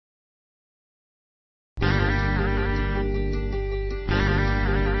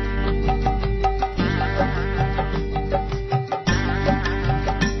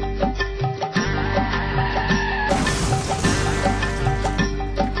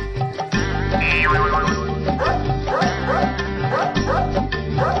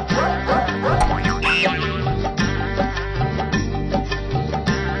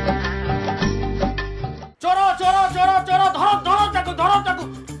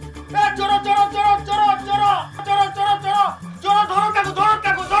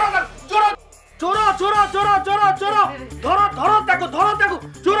धरो धरो ताको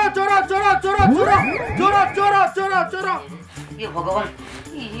चोर चोर चोर चोर चोर चोर चोर चोर चोर ये भगवान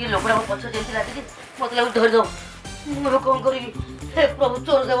ये लोकड़ा को पछ जेंति लागी मत लागु धरि दो मोर कोन करिवि हे प्रभु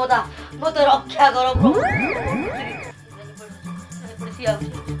चोर देवता मते रक्षा करो प्रभु पुलिस आउ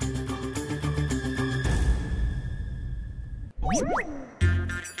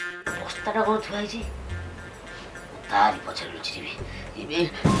बस्ताटा कोन थुआई छी तारी पछरे लुचि दिबे इबे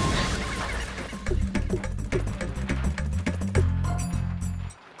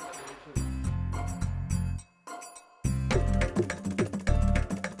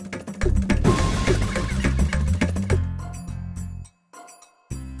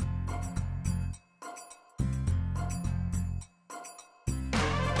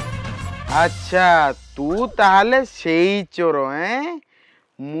अच्छा तू ताहले सेई चोर हैं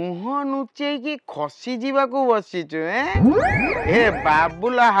मुह नुचे की खसी जीवा को बसीचु हैं हे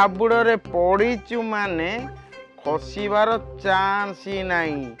बाबुला हाबुड़ रे पड़ीचु माने खसीबार चांस ही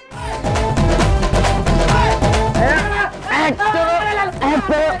नहीं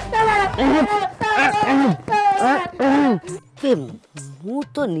मु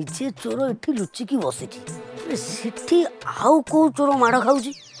तो निजे चोर एठी लुचिकी बसिची सेठी आउ को चोर माड़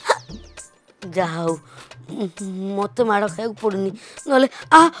खाऊची जाऊ मत माड़ खाया पड़नी नले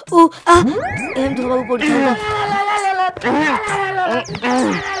आ उ आ एम धोबा पड़ी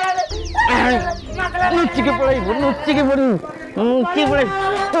नुची के पड़े नुची के पड़े नुची पड़े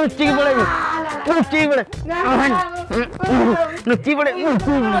नुची के पड़े नुची पड़े नुची पड़े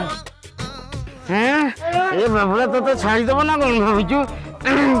हैं ए बाबूला तो छाड़ी दबो ना कोन भाबिचु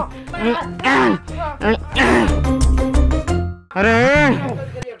अरे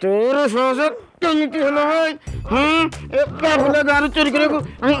तोर सोस केमिति हलो भाई हां ए बाबूला गारू चोरी करे को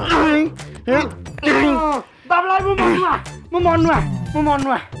बाबला मु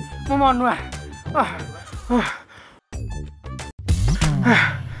मनुआ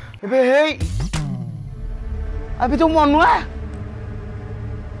एबे हे अभी तो मनुआ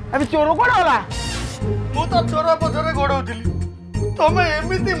अभी चोर कोड होला मु तो चोर पछरे गोडौथिली तमे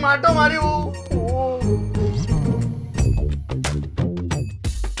एमिति माटो मारिबो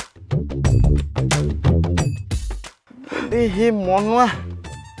हे मनुआ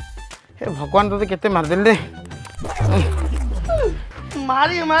हे भगवान तो केते मार देले रे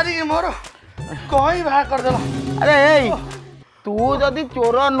मारी मारी के मोर कहीं भा कर देला अरे हे तू जदी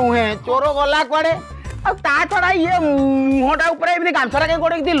चोर नुहे चोर गला कोडे आ ता छडा ये मुहटा ऊपर एमनी गामछरा के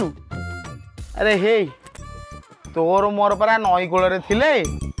कोडे दिलु अरे हे तोर मोर परा नई गोळ रे थिले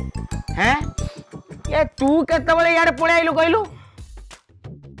हैं ये तू केते बळे यार पळे आइलु कइलु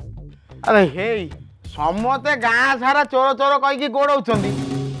अरे हे समते गाँ सारा चोर चोर कहीकि गोड़ौछंती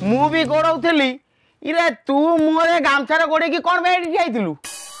मु भी गोड़ौथली इरे तू मुहरे गामछार गोड़ेकी कौन बैठ जाइलु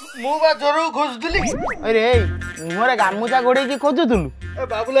मु बा चोर खोजुली अरे मुहरे गामुछा गोड़ेकी खोजुथुलु ए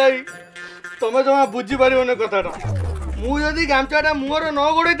बाबुलाई तमे जमा बुझी पारिबने कथाटा मु जदी गामछाटा मुहरे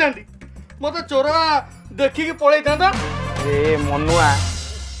न गोड़ै तांती मते चोरा देखि कि पळै थांता ए मनुआ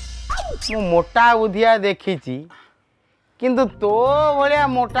मु मोटा बुधिया देखिची किंतु तो भलिया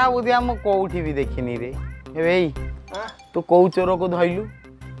मोटा बुधिया मु कोठी भी देखिनी रे ए भाई तू कौ चोर को धइलु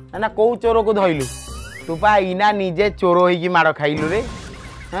ना कौ चोर को धइलु तू पा इना निजे चोर होई की मार खाइलु रे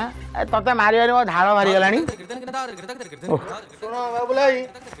हां ए तते मारियारे मो झाळ मारी गलानी सुनो बाबुलाई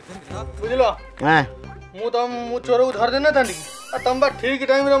बुझलो हां मु चोर को धर देना थांती तम बा ठीक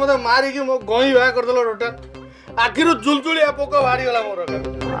टाइम रे मते मारी की मो गई बा कर देलो रोटा आखिरु जुलजुलिया पोका भारी गला मोर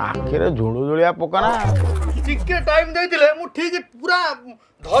आखिर जुलजुलिया पोका ना ठीक टाइम देइतिले मु ठीक पूरा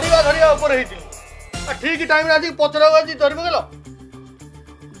धरिया ऊपर हेतिली आ ठीक टाइम रे आज पचरा गजी धरबे गेलो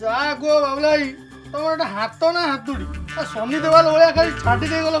जा गो बाबलाई तमरा हाथ ना हाथुडी आ सनी देवाल ओळ्या खाली छाडी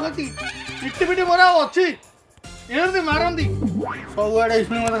दे गेलो कति इट्टी पिटी मोरा अछि एरदी मारंदी सबआडे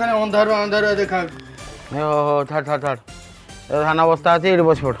इसने मते खाली अंधार देखा ओ ठाठ थाना अवस्था अछि इड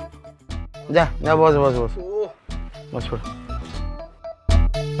बस पड़ जा बस पड़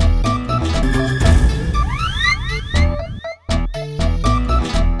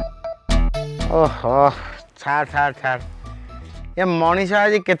ओहो छाड़ ये मनीष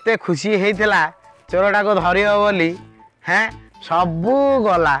आज केते खुशी होता चोरटा को धरियो बोली हैं सबू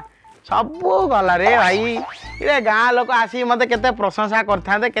गला रे भाई ये गाँ लोक आसी मत केते प्रशंसा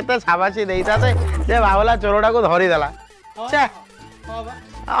करते केते शाबाशी देता जे बाबला चोरटा को धरीदेला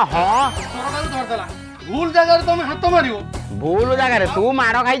हाँ भूल जगह तुम हाथ मारियो भूल जगह तू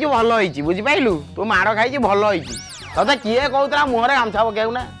माड़ खाई भल होई बुझी पाइलु तू माड़ खाई भल होई तते किए कहूला मुहरे गामछा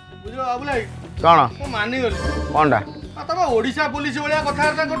पकेउ ना बुझलो बाबुलाई कौन मानी गली कौनटा तमे ओडिशा पुलिस भलिया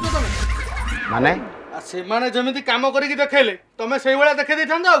कथाबार्ता करछो तमे माने से माने जमिति काम करिकि देखेले तमे सेई भलिया देखे दै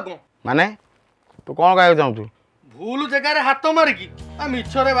थांदा को माने तू कौन कहू चाहू भूल जगार हाथ मारिकी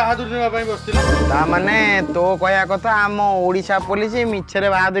मिछरे बहादुरी नापी बसला ता माने तो कहया कथा आम ओडिशा पुलिस मिछरे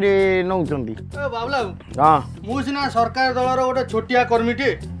बहादुरी नौचंदी बाबला हां मु सिना सरकार दलर गोटे छोटिया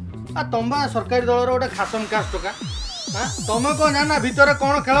कर्मीटे आ तंबा सरकारी दलर गोटे खासम खास टका हां तमे को जाना भीतर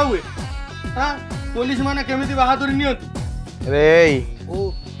कोन खेल हुए हां पुलिस माने केमिति बहादुरी नियत रे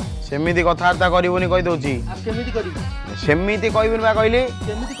ओ सेमिति कथार्ता करिवनी कहि दोची आ केमिति करी सेमिति कहबिन बा कहली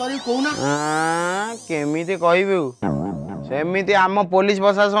केमिति करी कोना हां केमिति कहबु सेमिति आम पुलिस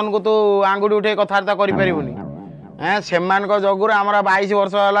प्रशासन को तो आंगुठी उठे कथार्ता करि परिबनी हैं सेमान को जगुर हमरा 22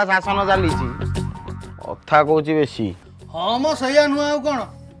 वर्ष होला शासन चलीची कथा कहूची बेसी हां म सैया नुआ कोन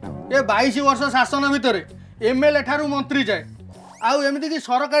ए 22 वर्ष शासन भितर एमएलए ठारू मंत्री जाए आउ एमिति कि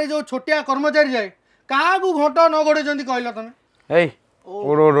सरकारी जो छोटिया कर्मचारी जाए काबू घंटा न गड़े जंती कहला तमे ए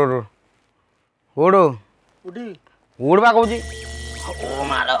ओडो ओडो ओडो उठी उड़बा कहूची ओ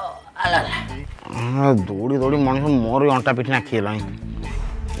मारो आला दौड़ी दौड़ी मनुष्य मोर अंटा पिठी नाखिला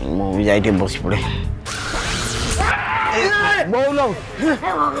मु भी जाइटे बस पड़े बोलो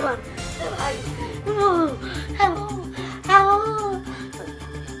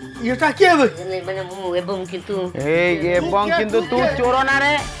ये किए माने मु एवं किंतु तू चोर ना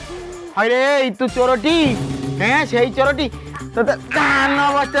रे अरे तू चोरटी हैं सही चोरटी तो कान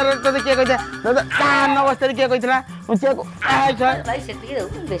अवस्था तो के कहता तो कान अवस्था के कहतला नुचे को भाई सेती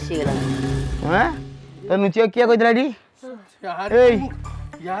बेसी गेला हैं तो नुचे के कहतला डी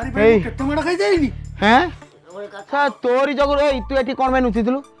यार भाई केते माडा खाई जाईनी हैं सा तोरी जगु रे तू एठी कोन में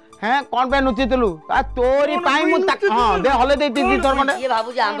नुचितलु हैं कोन पे नुचितलु आ तोरी पाई मु हां दे हले दे ती तोर मंडे ये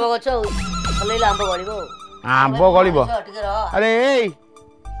बाबू जे आंबो गछ हलेला आंबो गळिबो आंबो गळिबो अरे ए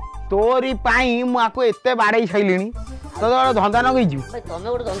तोरी पाई मु आको एते बाड़ई छाइलिनी तो धंदा न गईजु भाई तमे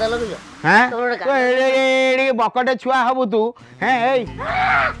गोटे धंदा लगइयो हैं तो एडी बकटे छुआ हबु तू हैं ए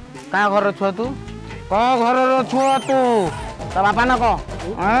का घर छुआ तू का घर रो छुआ तू ता बापा न को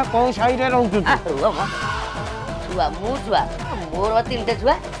हैं को साइड रे रहू तू छुआ मु छुआ मोर तीनटे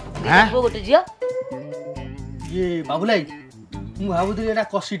छुआ हैं गोटे जियो ये बाबुलाई मु भाबुथि एटा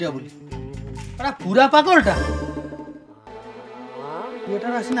कसीटा बोली एटा पूरा पागलटा एटा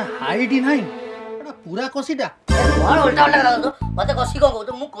रासिना हाइट नाही एटा पूरा कसीटा कौन उल्टा उल्टा करा तो मते कसी को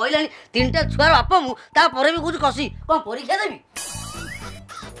तो मु कहलानी तीनटा छुआर बाप मु ता परे भी कुछ कसी कोन परीक्षा देबी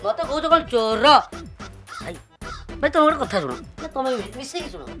मते कहू तो कोन चोर भाई तुम गोटे कथा शुण तुम मिसे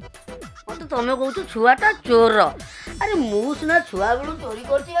शुण मत तुम कह छुआटा चोर अरे मु सीना छुआ बेलू चोरी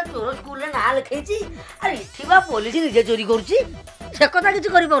कर चोर स्कूल ना लिखी अरे इठा पुलिस निजे चोरी कर से कथा किसी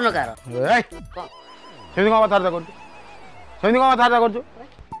कर कार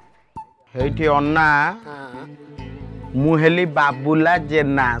अन्ना मुहेली बाबुला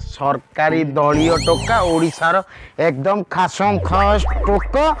जेना सरकारी दलीय टोका ओडिशार एकदम खासम खास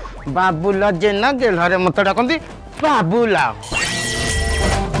टोका बाबुला जेना गेलरे मत डाकती बाबुला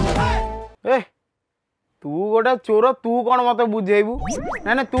ए तू गोटे चोर तू कौन मत बुझेबू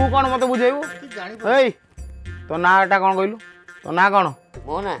ना तू कौन मत बुझेबू ए तो नाटा कौन कहलु तो ना कौन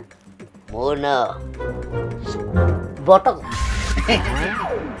मो ना बटक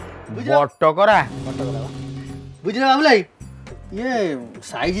बटकरा बुझले बाबुलाई ये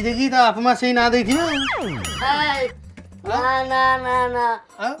साइज देखी तो आप मां से ना देखी ना ना ना ना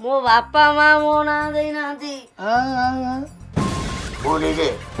मो बापा मां मो ना देई नांती मो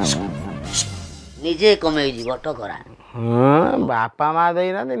निजे कमेई जी बटकरा हां बापा मां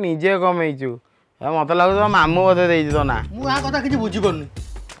देई ना निजे कमेईचु मत लागु तो मामू बदे देई तो ना मु आ कथा किछि बुझी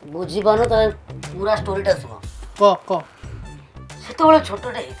पानु तो पूरा स्टोरीटा सुनो क से तो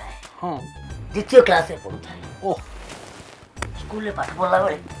छोटटे हेता है हां द्वितीय क्लास में पढ़ता है ओ स्कूल में पाठ पढ़ला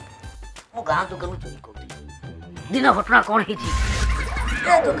बेले मो गां दुकान में चोरी करती दिन घटना कौन ही ए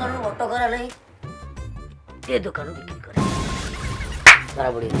दुकान में ऑटो करा नहीं ए दुकान में बिक्री करे धरा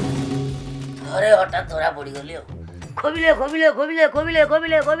पड़ी अरे हठात धरा पड़ी गली खोबिले खोबिले खोबिले खोबिले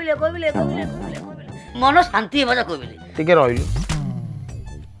खोबिले खोबिले खोबिले खोबिले खोबिले मन शांति बजा खोबिले टिके रहिलु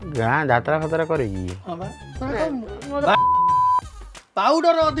गां यात्रा खतरा करेगी हां बा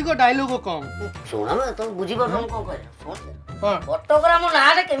पाउडर अधिक डायलॉग कम सुन ना तो बुझी पर हम कोन करे सुन बटकरा मो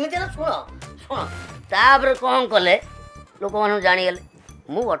नारे केमिति ना सुन सुन तापर कोन कले लोक मानु जानि गेले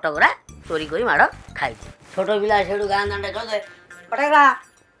मु बटकरा चोरी करी माड़ खाई छोटो बिला सेडु गां दांडा कहे बटकरा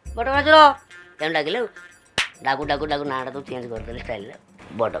बटकरा चलो केम डाकिले डाकू डाकू डाकू नाडा तो चेंज कर देले स्टाइल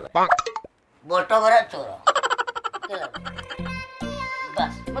बटकरा बटकरा चोर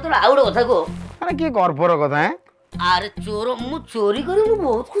बस मतलब आउड कथा को अरे की करपोर कथा है अरे चोर मु चोरी करी मु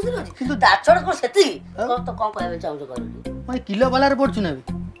बहुत खुशी अछि किंतु दाछड़ को सेती तो कोन कहबे चाहू कर मैं किलो वाला रे पड़छु ना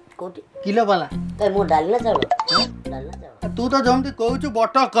कोटी किलो वाला ए मो डालना चावल डालना चावल तू तो जमती कहू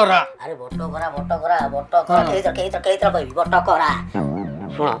बट करा अरे बट करा कई कहबी बट करा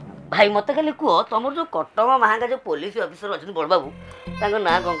शुण भाई मत खाली कह तुम जो कटक महांगा जो पुलिस ऑफिसर अच्छा बड़ बाबू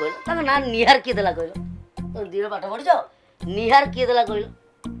ना कौन कहल ना निहार किए देला कहल तुम दी पाठ पढ़ी निहार किए देला कहल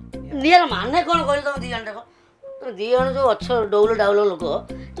निहार माने कौन कहल तुम दी जन देख तुम दी जन जो अच्छ डौल डाउल लोक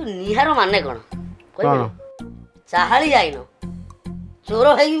तू निहार माने कौन कह चाहाली जाइन चोर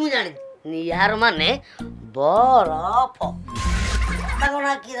है कि मुझे जानी निहार माने बरफ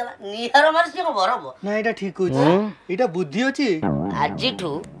ना किए देला निहार माने से बरफ ना एटा ठीक होची एटा बुद्धि अछि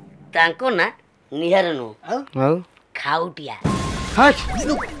आजिठू तांको ना निहार नु आउ खाउटिया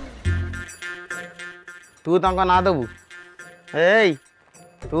तू तांको ना दबु ए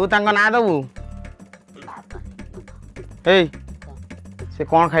तू तांको ना दबु ए से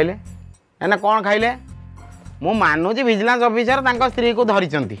कौन खाइले एना कौन खाइले मु मानुची विजिलेंस ऑफिसर तांको स्त्री को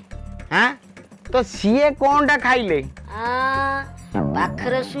धरिचंती हां तो सीए कोनटा खाइले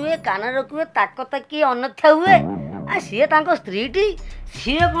पाखरे शुए कान रखुए ताक ताकी अन्यथा हुए आ सीए तांको स्त्रीटी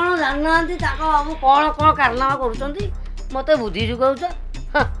सीए कोन जाननांती ताको बाबू कोन कोन कारनामा करूचंती मते बुद्धि जुगाउछ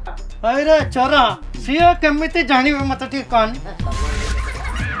अरे चरा सीए केमिति जानिबे मते ठीक कोन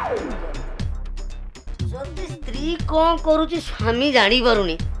जदी स्त्री कोन करूची स्वामी जानी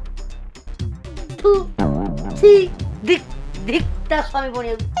परुनी तू सी दिक दिक ता स्वामी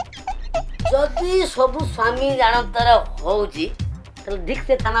बनिया जदी सब स्वामी जानतर होउची तले दिक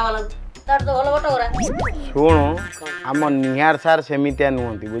से थाना वाला तार तो भलो बट करा शुणु आम निहार सार सेमितिया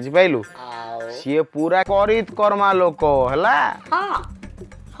नुहंती बुझी पाइलु सी पूरा करित कर्मा लोक हला हां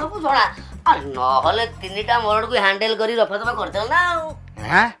सब छोड़ा आ नहले तीनटा मर्डर को हैंडल करी रफा दफा करथल ना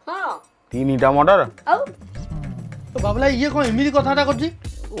हां हां तीनटा मर्डर आउ तो बाबला ये कोन एमिति कथाटा करजी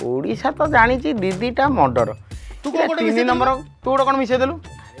ओडिसा तो जानी छी दीदीटा मर्डर तू कोन कोन 3 नंबर तू कोन मिसे देलु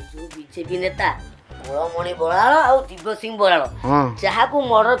अरे जो बीजेपी नेता बड़मणि बड़ाल आ दिव्य सिंह बड़ाल जहा को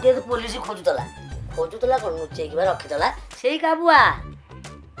मर्डर केस पुलिस खोजुतला कोन नुचे के रखितला सेही काबुआ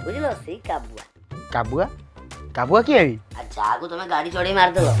बुझलो सेही काबुआ काबुआ काबुआ की है आ जा को तमे गाड़ी चढ़ी मार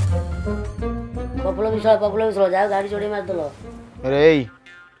देलो पपलो विसळ जा गाड़ी चढ़ी मार देलो अरे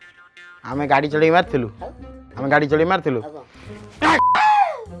हमें गाड़ी चढ़ी मारथिलु हमें गाड़ी चढ़ी मारथिलु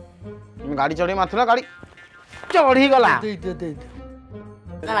हम गाड़ी चढ़ी मारथिलु गाड़ी चढ़ी गला दे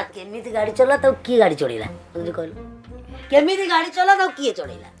ना केमिति गाड़ी चला तो की गाड़ी चढ़ीला तुझे कहलो केमिति गाड़ी चला तो की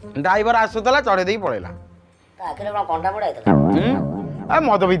चढ़ीला ड्राइवर आसुतला चढ़े देई पळेला ताकरे बड़ा कंटा पड़ाइतला आ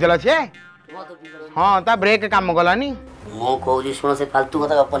मद भी देला छे मत पीलो हां ता ब्रेक काम गलानी मो कहूजी सुन से फालतू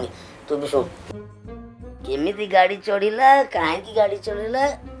कथा गपनी तू भी सुन केमिति गाड़ी चढ़ीला काहे की गाड़ी चढ़ीला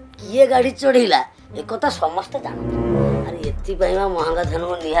किए गाड़ी चढ़ीला ए कथा समस्त जानो अरे एति पइमा महंगा धन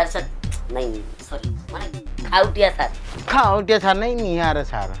निहार सा नहीं सॉरी माने खाउटिया सार नहीं निहार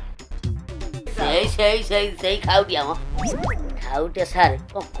सार सही खाउटिया म खाउटिया सार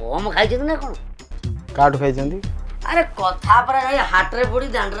कम खाइ छ ना कोन काट खाइ छंदी अरे कथा पर जाई हाट रे पड़ी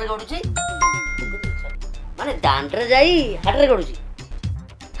दांड रे गडु छी माने दांड रे जाई हाट रे गडु छी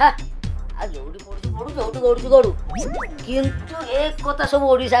हा आ जोडी पड़ी जोडी गडु किंतु एक कथा सब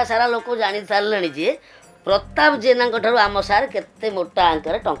ओडिसा सारा लोक जानि सारलेनी जे प्रताप जेना ठारू आम सार केते मोटा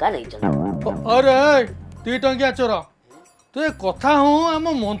अंकर टंका नै छ अरे 2 टंकिया चोर तो ये कथा हो आम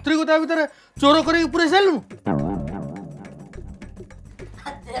मंत्री को भीतर चोर कर पूरे सारू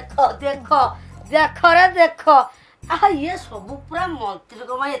देखो देखो देखो रे देखो आ ये सब पूरा मंत्री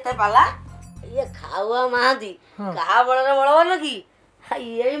को मैं एते पाला ये खावा महादी कहा बड़ रे बड़वन की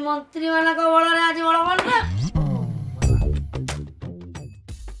ये मंत्री माना को बड़ रे आज बड़वन का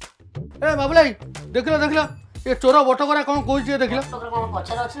ए बाबलाई देखला ये चोर बटकरा कौन कोई जे देखला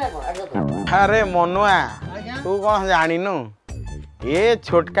पछर अछि ना कोन अरे मनुआ तू कौन जानिनु ये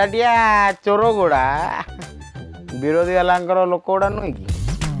छोटकाटिया चोर गोड़ा विरोधी वाला लोक गोड़ा नुई की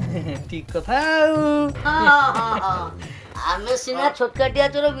ठीक कथा आमे सिना छोटकाटिया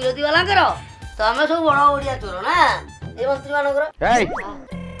चोर विरोधी वाला करो तो आमे सब बड़ ओडिया चोर ना ए मंत्री मानकर ए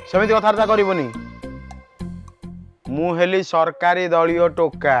समिति कथार्ता करबनी मु हेली सरकारी दलीय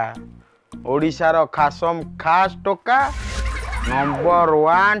टोका ओडिशार खासम खास टोका नंबर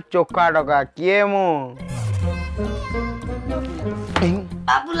 1 चोका टोका किए मु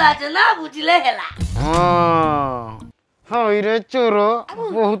बाबूला जना बुझले हेला हां हई रे चोर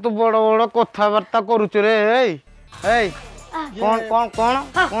बहुत बड़ बड़ कथा वार्ता करूछ रे ए कौन कौन कौन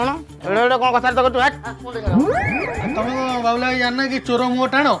कौन एडे एडे कौन कथा तो हट तुम बाबला जानना कि चोर मुंह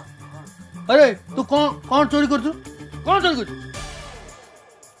टाणो अरे तू कौन चोरी करछु कौन चोरी करछु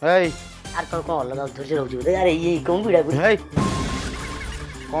ए आर कौन अलग धुरसे रहउछु यार ये कौन बिडा ए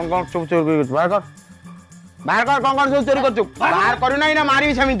कौन चुप चोर कर बाहर कर बाहर कर कौन सब चोरी करछु बाहर करू नाही ना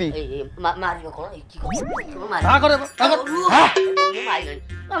मारी समिति मारियो कोन की मार का करे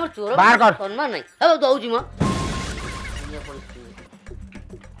हमर चोर बाहर कर सम्मान नहीं अब दउजी म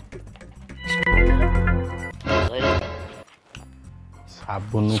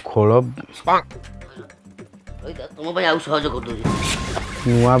साबुन खोल तुम भाई आउ सहज कर दउजी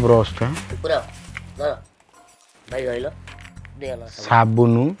नुआ ब्रश का पूरा धर भाई रहिलो देला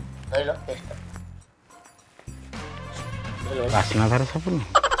साबुन रहिलो पेस्ट बासना धार साबुन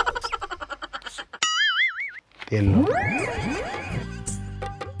तेल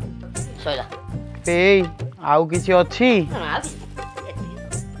सइला ए आउ किछि अछि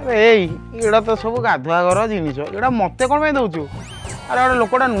अरे एड़ा तो सब गाधुआ घर जिनिस एड़ा मते कोन पे दउछु अरे गोटे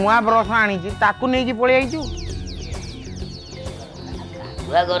लोकटा नुआ ब्रश आनी ताकू नहीं कि पळि आइछु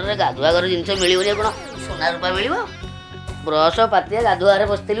गाधुआ घर जिनस मिलिबनी कोन सोना रूपा मिलिबो ब्रश पातिया गाधुआ रे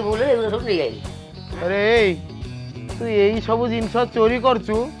बसतेली भूल एगुलो सब नहीं आइली अरे तू यही सब जिनस चोरी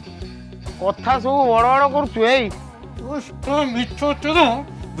करछु कथा सब बड़ बड़ करछु ए तो मिछो तो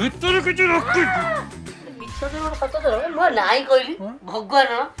भीतर किछि रखि मिछो तो सत तो म नाही कहली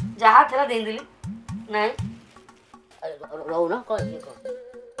भगवान जहा थला देन दिली नाही रहू ना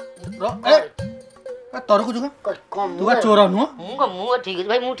रो ए तोर को जुगा कम तू चोर नु मु ठीक है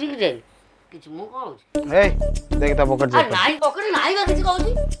भाई मु ठीक जाई किछ मु कोन होछि ए देख ता पकड़ आ नाही पकड़ नाही बा किछ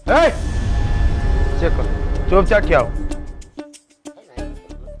कहउछि ए चेक कर चुपचाप ठियाओ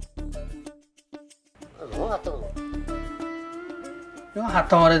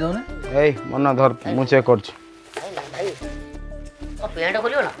हाथ मारे दो ने ए मना धर मु चेक करछि भाई ओ पेंट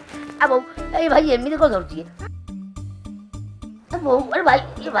खोलियो ना आ बो ए भाई एमिति को धरछि बो अरे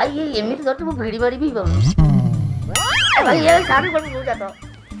भाई ये एमिति धरछि मु भिड़ी मारी भी बाबू ए भाई ये साड़ी को हो जातो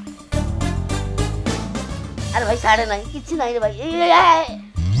अरे भाई साड़े नहीं किछ नहीं रे भाई ए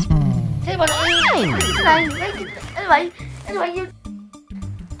से बन किछ नहीं अरे भाई ये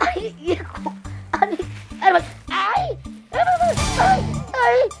अरे भाई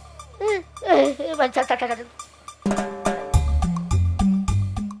भाई चल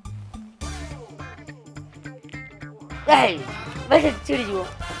भाई चिड़ी जीवो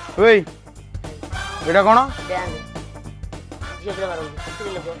ओए एटा कोन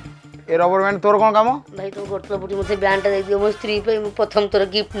ए रबर बैंड तोर कोन काम भाई तुम गोटला बुटी मते बैंड दे दियो मो स्त्री पे प्रथम तोर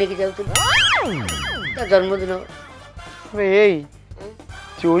गिफ्ट लेके जाउत ता जन्मदिन ए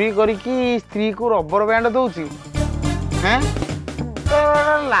चोरी करी की स्त्री को रबर बैंड दउची हैं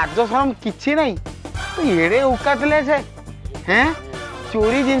लाज शरम किछि नहीं तू एड़े उकातले से हैं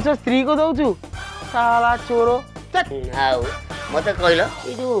चोरी जिंस स्त्री को दउचू साला चोरो आउ मते कहलो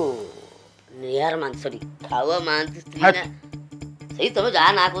ई जो निहार मानसरी खावा मानती स्त्री ना सही तुम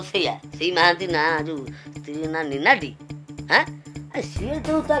जा ना को सही मानती ना जो स्त्री ना निनाटी हैं आ सी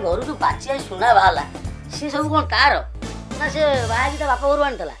जो ता घर जो पाचिया सुना बाला सी सब कोन तार ना से बाजी ता बापा घर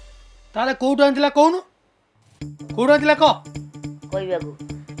आनतला ताले कोउट आनतला कोन कोउट आनतला को कहबाकू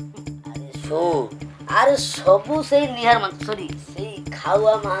अरे सबू से निहार मानसरी सही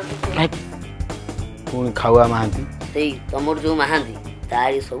खावा मानती कौन खावा महांती सही तमर जो महांती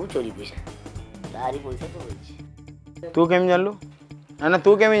तारी सब चोरी पैसा तारी पैसा तो होइछि तू केम जानलु ना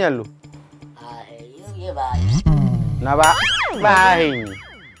तू केम जानलु आ हे ये भाई ना बा हेनी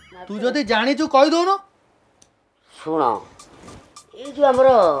तू जदी जानि छु कहि दो न सुनो ये जो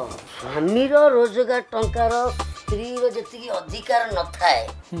हमरो स्वामी रो रोजगार टंकार स्त्री रो जति अधिकार न थाए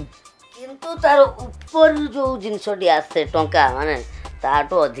किंतु तार ऊपर जो जिनसटी आसे टंका माने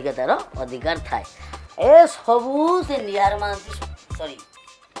ताटो अधिकार तार अधिकार थाए ए सबू से निहार मानती सॉरी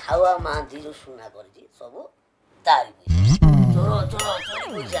खावा मानती जो सुना करजी सबू तारी चोरी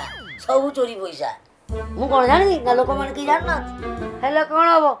पैसा सबू चोरी पैसा मु कोन जानि ना लोक माने की जान ना हेले कोन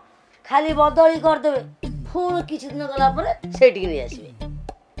हबो खाली बदली कर देबे फोन किछ दिन गला परे सेठी नै आसीबे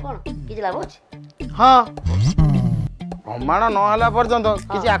कोन किछ लाभ अछि हां प्रमाण न हला पर्यंत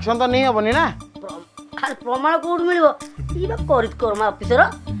किछ एक्शन तो नहीं हबनी ना खाली प्रमाण कोड मिलबो ई बा करित कर्मा ऑफिसर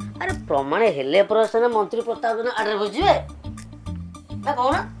अरे प्रमाण हेले प्रशासन मंत्री प्रताप जन आडर बुझिबे ना कहू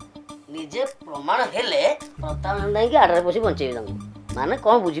ना निजे प्रमाण हेले प्रताप जन नहीं कि आडर बसी बंचेबे तांको माने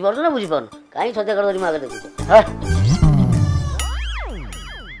कोन बुझि परछ ना बुझि परन काई सत्या कर धरि मागे देखु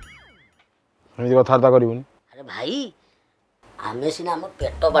एमि कथा करिवनी अरे भाई आमे सिना हम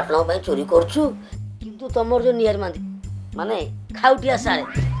पेट बाटना पई चोरी करछु किंतु तमर जो निहार मांदी माने खाउटिया सारे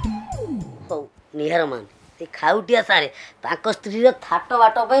हो निहार मांदी ते खाउटिया सारे ताको स्त्री रो थाटो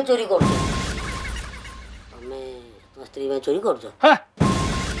बाटो पई चोरी करछु तमे तो स्त्री पई चोरी करछु हां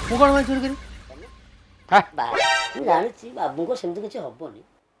मु कोन पई चोरी करी हां बा मु जानि छी बाबू को सेमति किछ हबोनी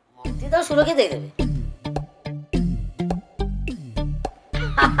मंत्री तो सुरक्षा दे देबे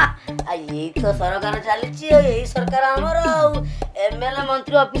यही तो सरकार चली यही सरकार आमर एमएलए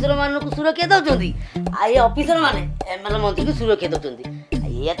मंत्री ऑफिसर मानक सुरक्षा दौरान ये ऑफिसर माने एमएलए मंत्री को सुरक्षा दौरान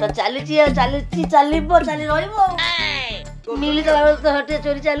ये तो चली मिली तो हटे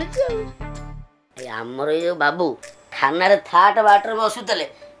चोरी चली आमर ये बाबू थाना थाट बाटर बसुले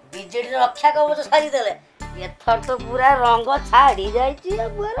बीजेडी रक्षा कवच सारीदे एथर तो पूरा रंग छाड़ी जाइए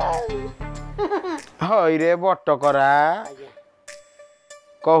हईरे बटकरा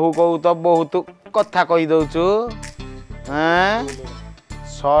कहू कहू तो बहुत कथा कही दउछु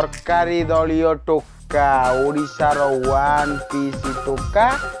सरकारी दलीय टोका ओडिशा रो 1 पीस टोका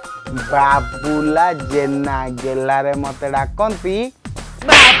बाबुला जेना गेला रे मते डाकंती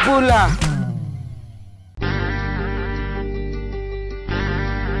बाबुला